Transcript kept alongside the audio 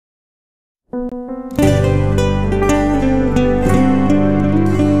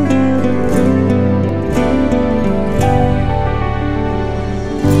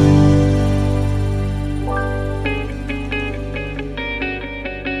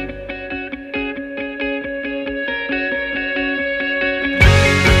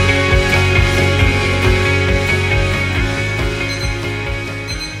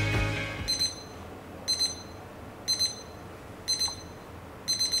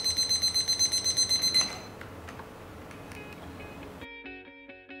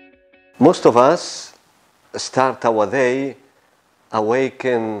Most of us start our day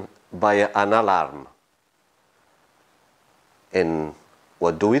awakened by an alarm. And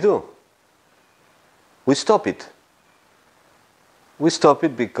what do? We stop it. We stop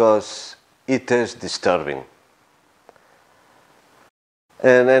it because it is disturbing.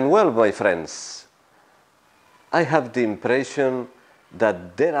 And well, my friends, I have the impression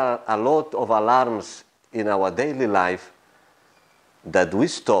that there are a lot of alarms in our daily life that we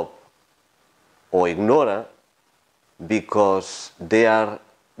stop or ignore because they are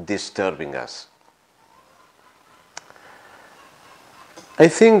disturbing us. I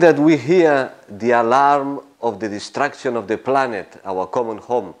think that we hear the alarm of the destruction of the planet, our common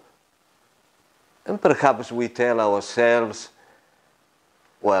home, and perhaps we tell ourselves,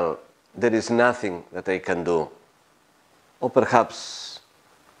 well, there is nothing that I can do. Or perhaps,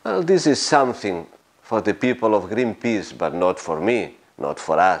 well, this is something for the people of Greenpeace, but not for me, not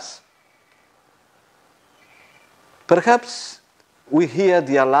for us. Perhaps we hear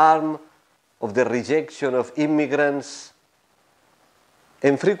the alarm of the rejection of immigrants,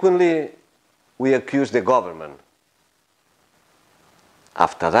 and frequently we accuse the government.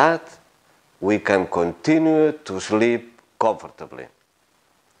 After that, we can continue to sleep comfortably.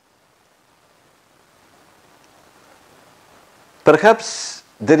 Perhaps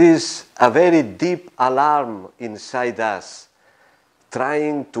there is a very deep alarm inside us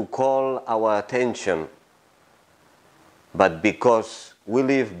trying to call our attention, but because we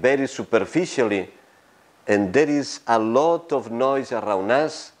live very superficially and there is a lot of noise around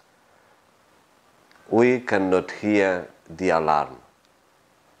us, we cannot hear the alarm.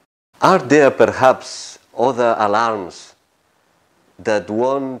 Are there perhaps other alarms that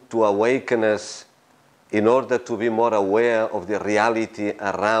want to awaken us in order to be more aware of the reality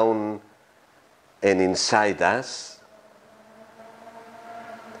around and inside us?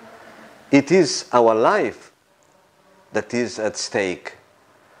 It is our life that is at stake.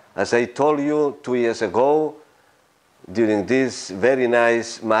 As I told you 2 years ago, during this very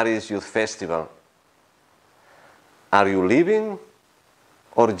nice Marist Youth Festival, are you living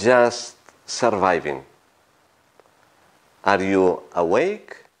or just surviving? Are you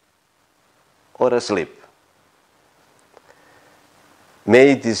awake or asleep?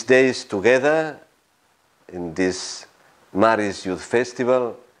 May these days together in this Marist Youth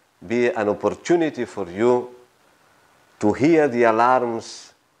Festival be an opportunity for you to hear the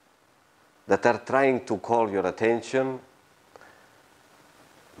alarms that are trying to call your attention.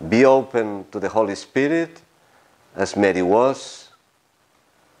 Be open to the Holy Spirit as Mary was.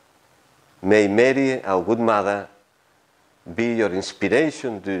 May Mary, our good mother, be your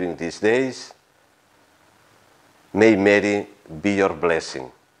inspiration during these days. May Mary be your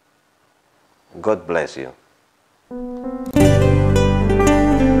blessing. God bless you.